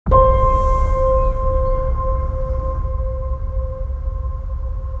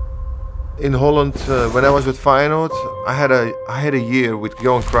in Holland, when I was with Feyenoord, I had a year with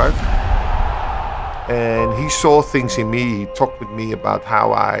Johan Cruyff, and he saw things in me. He talked with me about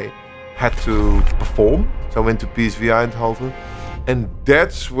how I had to perform. So I went to PSV Eindhoven, and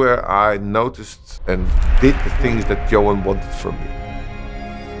that's where I noticed and did the things that Johan wanted from me.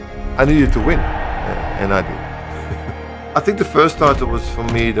 I needed to win, and I did. I think the first title was for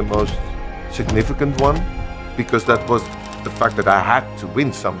me the most significant one, because that was the fact that I had to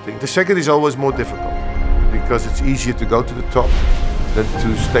win something. The second is always more difficult, because it's easier to go to the top than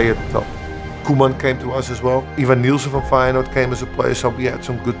to stay at the top. Koeman came to us as well. Ivan Nielsen from Feyenoord came as a player, so we had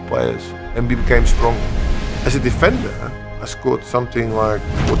some good players, and we became strong. As a defender, I scored something like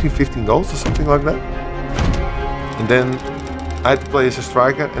 14, 15 goals or something like that. And then I had to play as a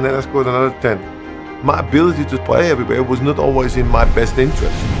striker, and then I scored another 10. My ability to play everywhere was not always in my best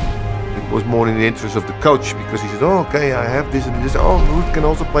interest. It was more in the interest of the coach, because he said, oh, okay, I have this and this. Oh, Ruud can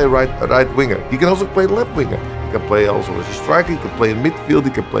also play right winger. He can also play left winger. He can play also as a striker. He can play in midfield.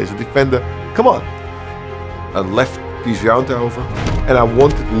 He can play as a defender. Come on. I left PSV Eindhoven, and I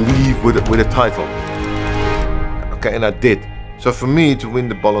wanted to leave with a title. Okay, and I did. So for me to win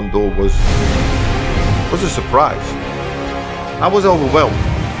the Ballon d'Or was a surprise. I was overwhelmed.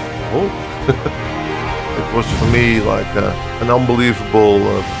 Oh. It was for me like an unbelievable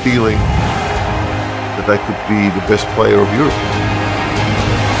feeling that I could be the best player of Europe.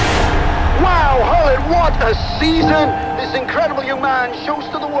 Wow, Gullit, what a season! This incredible young man shows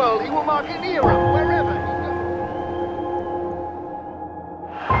to the world he will mark an era.